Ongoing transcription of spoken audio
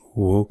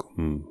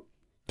Welcome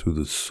to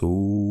the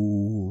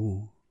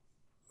Soul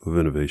of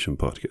Innovation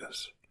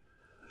podcast.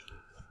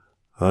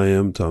 I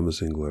am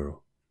Thomas Inglero.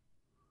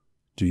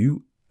 Do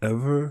you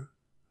ever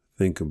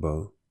think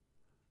about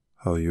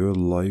how your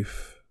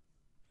life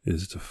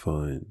is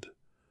defined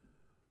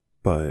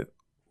by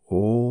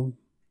all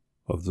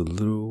of the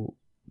little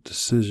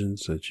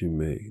decisions that you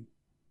made?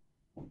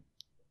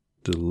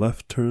 The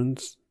left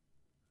turns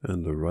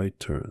and the right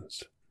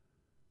turns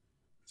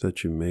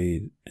that you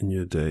made in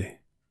your day.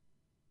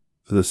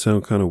 Does that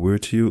sound kind of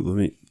weird to you? Let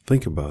me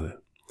think about it.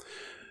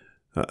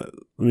 Let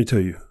me tell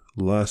you,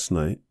 last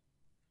night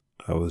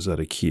I was at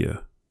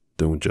IKEA.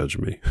 Don't judge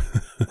me.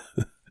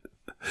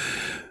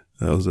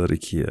 I was at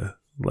IKEA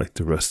like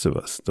the rest of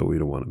us, though we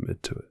don't want to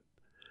admit to it.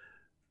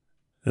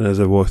 And as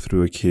I walked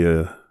through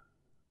IKEA,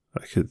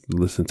 I could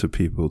listen to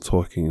people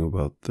talking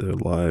about their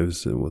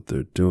lives and what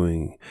they're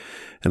doing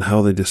and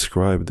how they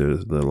describe their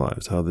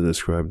lives, how they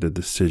describe their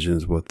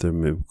decisions, what they're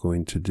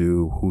going to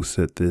do, who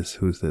said this,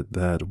 who said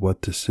that,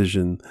 what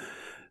decision,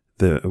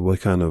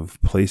 what kind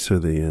of place are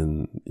they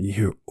in. You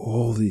hear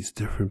all these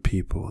different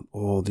people and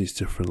all these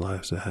different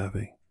lives they're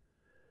having.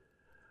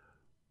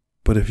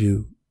 But if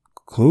you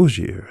close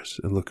your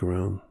ears and look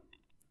around,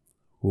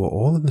 we're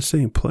all in the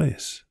same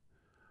place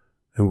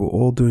and we're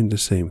all doing the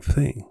same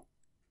thing.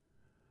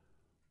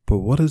 But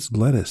what has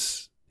led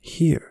us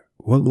here?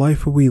 What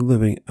life are we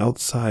living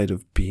outside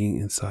of being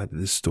inside of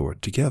this store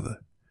together?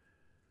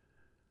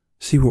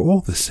 See, we're all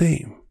the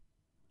same,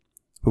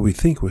 but we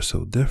think we're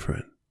so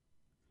different.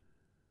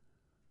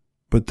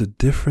 But the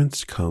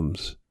difference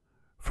comes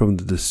from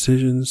the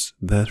decisions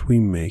that we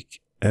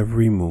make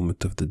every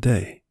moment of the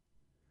day.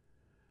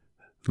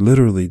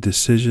 Literally,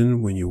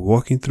 decision when you're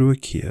walking through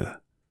IKEA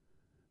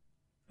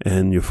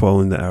and you're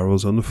following the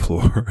arrows on the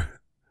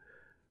floor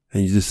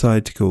and you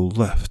decide to go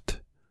left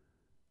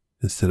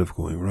instead of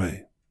going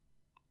right.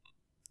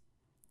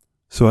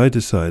 So I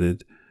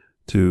decided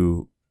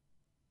to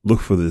look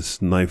for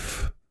this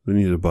knife. We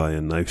needed to buy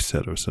a knife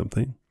set or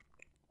something.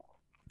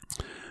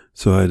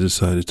 So I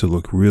decided to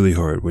look really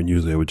hard when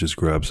usually I would just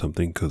grab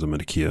something because I'm at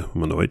IKEA,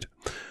 I'm annoyed.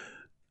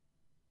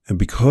 And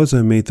because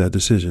I made that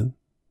decision,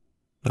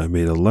 I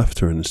made a left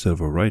turn instead of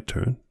a right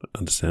turn,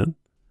 understand?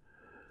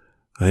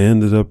 I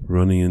ended up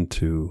running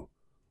into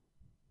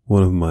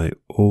one of my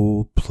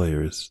old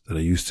players that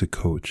I used to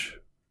coach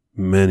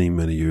many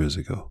years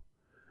ago.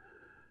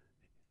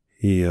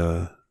 He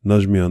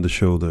nudged me on the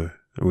shoulder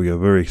and we got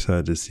very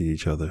excited to see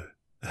each other.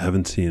 I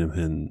haven't seen him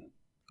in,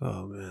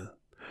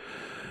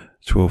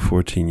 12,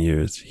 14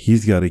 years.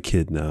 He's got a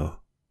kid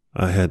now.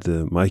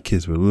 My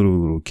kids were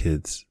little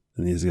kids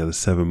and he's got a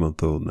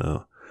 7-month-old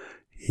now.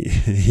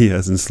 He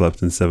hasn't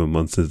slept in 7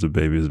 months since the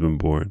baby has been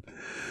born.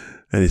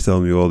 And he's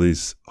telling me all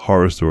these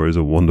horror stories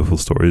or wonderful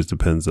stories,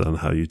 depends on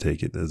how you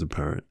take it as a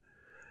parent.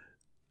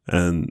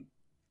 And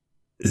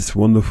it's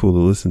wonderful to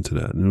listen to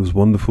that. And it was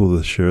wonderful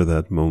to share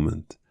that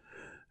moment.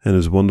 And it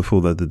was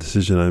wonderful that the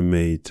decision I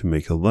made to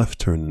make a left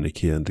turn in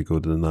IKEA and to go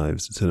to the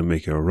knives instead of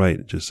making a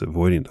right, just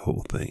avoiding the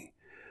whole thing,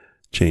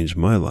 changed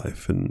my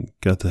life and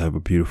got to have a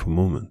beautiful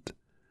moment.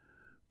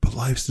 But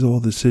life's all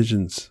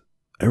decisions.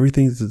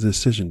 Everything's a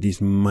decision.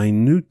 These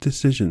minute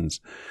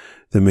decisions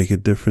that make a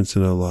difference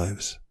in our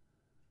lives.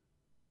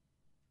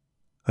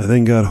 I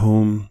then got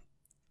home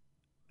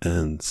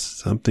and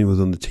something was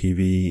on the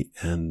TV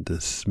and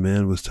this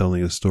man was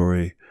telling a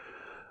story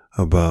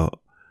about,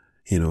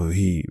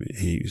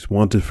 he's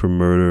wanted for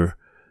murder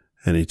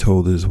and he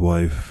told his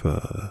wife,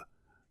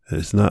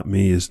 it's not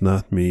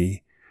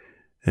me.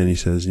 And he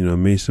says, I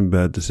made some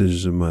bad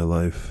decisions in my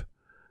life.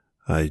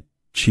 I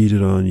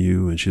cheated on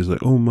you. And she's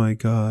like, oh my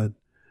God,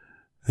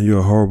 and you're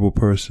a horrible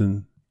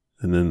person.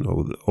 And then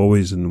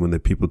always, when the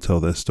people tell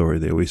that story,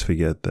 they always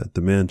forget that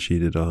the man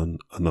cheated on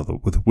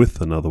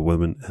with another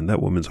woman, and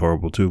that woman's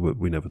horrible too. But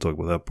we never talk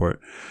about that part.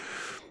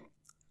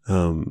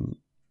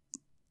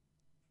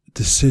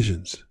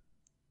 Decisions.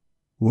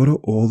 What are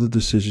all the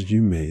decisions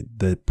you made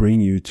that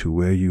bring you to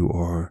where you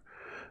are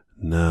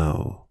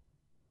now?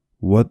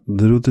 What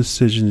little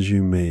decisions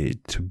you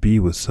made to be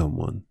with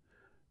someone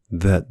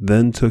that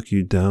then took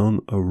you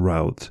down a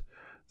route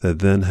that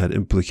then had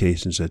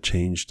implications that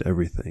changed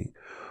everything?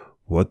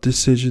 What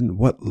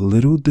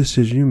little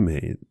decision you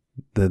made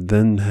that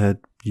then had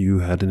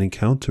an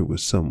encounter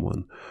with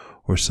someone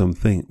or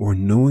something or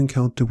no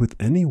encounter with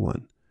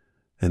anyone,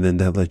 and then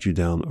that led you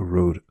down a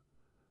road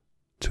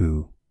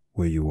to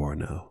where you are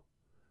now?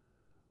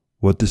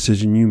 What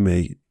decision you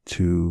made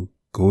to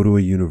go to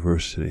a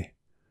university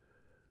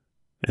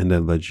and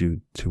that led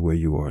you to where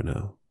you are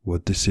now?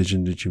 What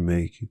decision did you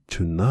make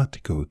to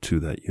not go to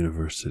that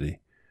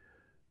university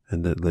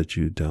and that led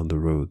you down the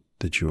road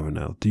that you are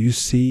now? Do you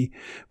see?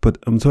 But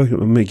I'm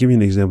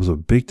giving examples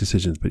of big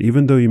decisions, but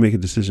even though you make a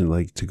decision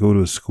like to go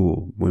to a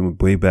school,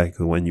 way back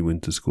when you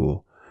went to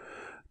school,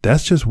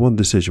 that's just one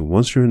decision.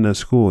 Once you're in that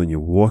school and you're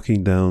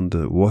walking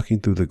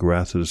through the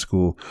grass of the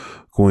school,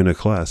 going to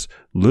class,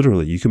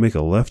 literally you can make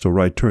a left or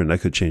right turn.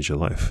 That could change your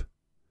life.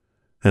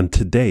 And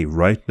today,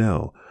 right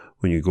now,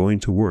 when you're going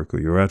to work or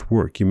you're at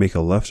work, you make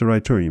a left or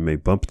right turn. You may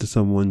bump into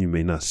someone. You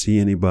may not see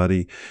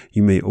anybody.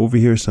 You may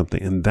overhear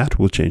something, and that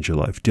will change your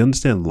life. Do you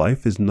understand?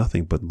 Life is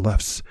nothing but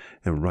lefts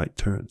and right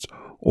turns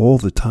all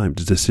the time.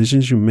 The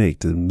decisions you make,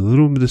 the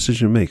little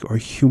decisions you make are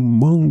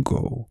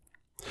humongo.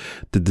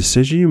 The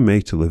decision you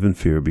make to live in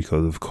fear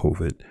because of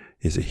COVID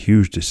is a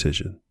huge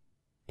decision.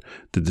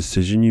 The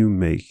decision you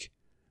make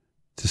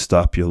to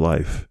stop your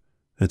life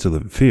and to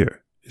live in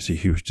fear is a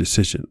huge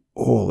decision.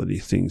 All of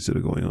these things that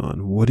are going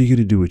on. What are you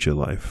going to do with your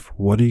life?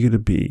 What are you going to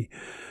be?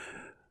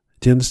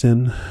 Do you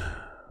understand?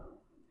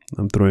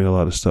 I'm throwing a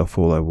lot of stuff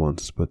all at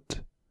once,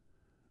 but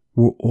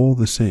we're all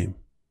the same.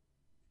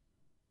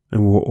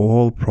 And we're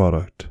all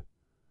product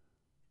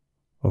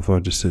of our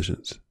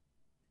decisions.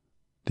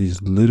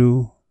 These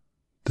little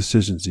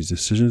decisions, these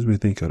decisions we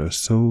think are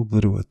so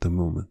little at the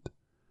moment,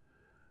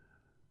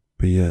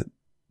 but yet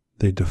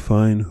they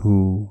define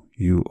who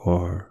you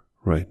are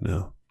right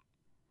now.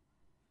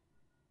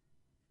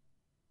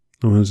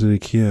 When I was in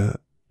IKEA,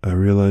 I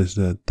realized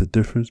that the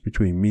difference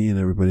between me and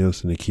everybody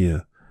else in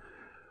IKEA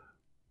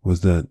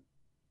was that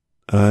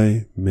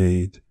I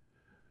made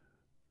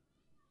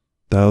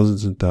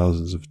thousands and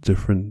thousands of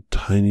different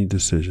tiny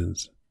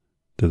decisions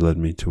that led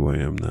me to where I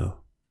am now.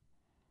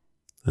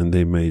 And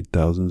they made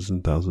thousands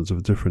and thousands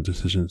of different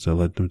decisions that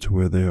led them to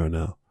where they are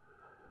now.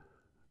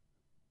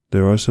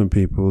 There are some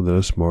people that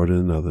are smarter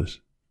than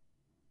others,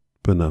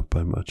 but not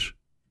by much.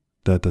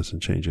 That doesn't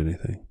change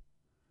anything.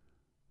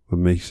 What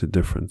makes a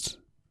difference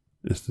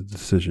is the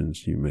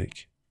decisions you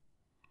make.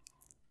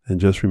 And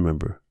just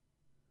remember,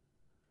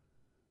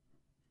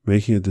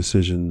 making a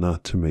decision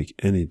not to make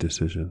any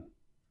decision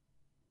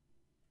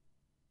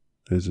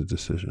is a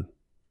decision.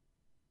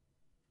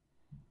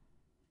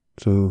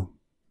 So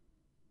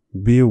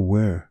be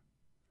aware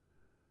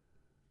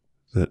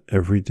that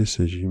every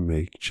decision you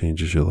make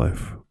changes your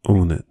life.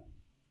 Own it.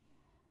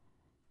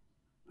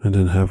 And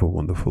then have a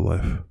wonderful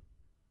life.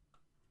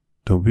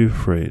 Don't be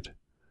afraid.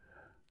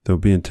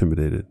 Don't be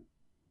intimidated.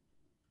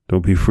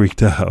 Don't be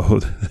freaked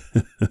out.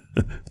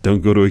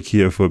 Don't go to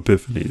IKEA for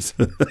epiphanies.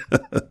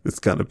 It's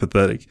kind of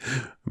pathetic.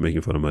 I'm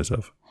making fun of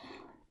myself.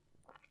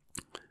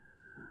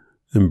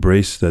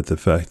 Embrace the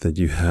fact that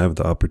you have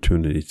the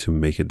opportunity to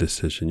make a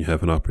decision. You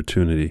have an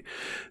opportunity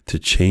to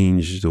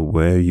change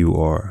where you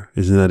are.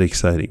 Isn't that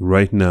exciting?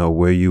 Right now,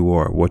 where you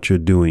are, what you're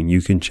doing,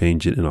 you can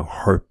change it in a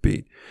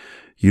heartbeat.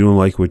 You don't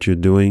like what you're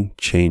doing,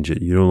 change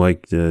it. You don't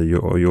like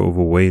you're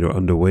overweight or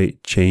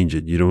underweight, change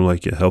it. You don't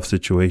like your health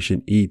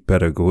situation, eat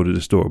better. Go to the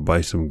store,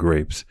 buy some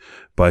grapes,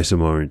 buy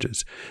some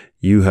oranges.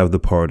 You have the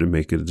power to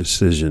make a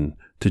decision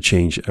to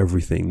change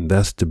everything.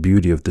 That's the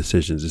beauty of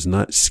decisions. It's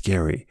not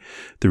scary.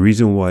 The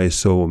reason why it's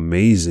so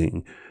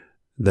amazing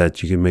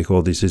that you can make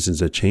all these decisions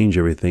that change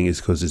everything is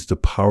because it's the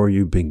power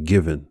you've been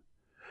given.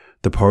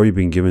 The power you've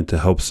been given to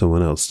help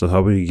someone else. The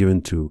power you've been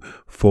given to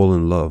fall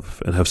in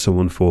love and have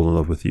someone fall in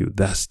love with you.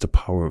 That's the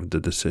power of the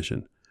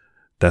decision.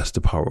 That's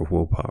the power of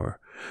willpower.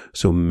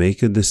 So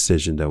make a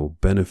decision that will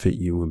benefit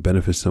you and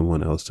benefit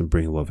someone else and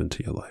bring love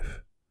into your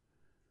life.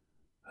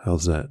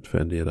 How's that? To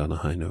end it on a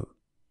high note.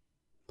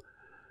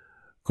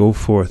 Go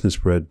forth and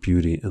spread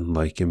beauty and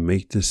light and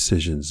make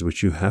decisions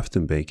which you have to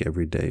make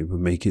every day, but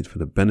make it for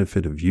the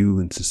benefit of you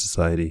and to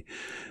society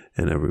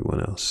and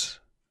everyone else.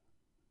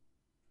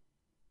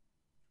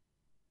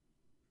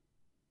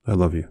 I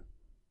love you.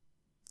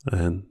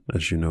 And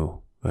as you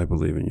know, I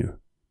believe in you.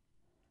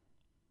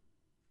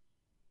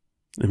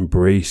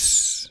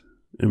 Embrace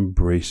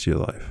your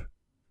life.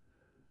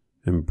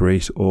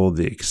 Embrace all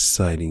the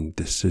exciting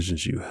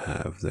decisions you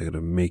have that are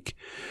going to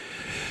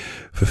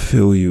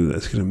fulfill you,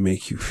 that's going to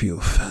make you feel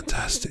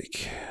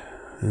fantastic.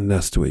 And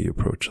that's the way you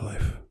approach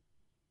life.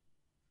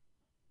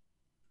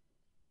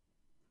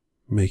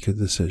 Make a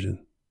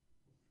decision.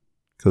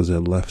 Because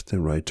that left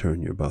and right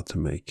turn you're about to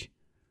make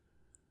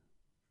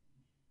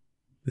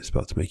is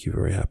about to make you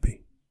very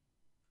happy.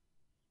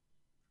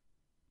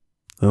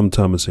 I'm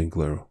Thomas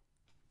Anglero.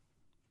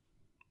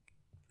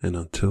 And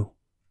until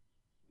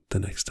the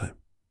next time,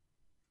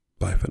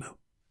 bye for now.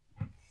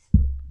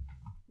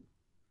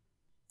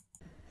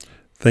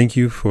 Thank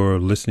you for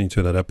listening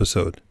to that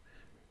episode.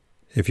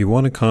 If you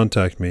want to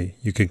contact me,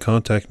 you can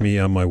contact me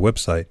on my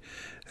website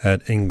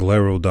at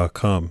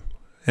anglero.com,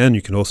 and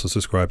you can also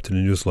subscribe to the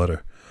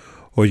newsletter.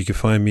 Or you can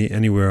find me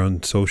anywhere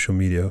on social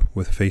media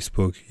with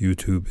Facebook,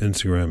 YouTube,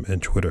 Instagram,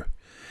 and Twitter.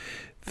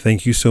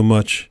 Thank you so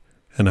much,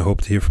 and I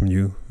hope to hear from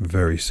you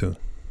very soon.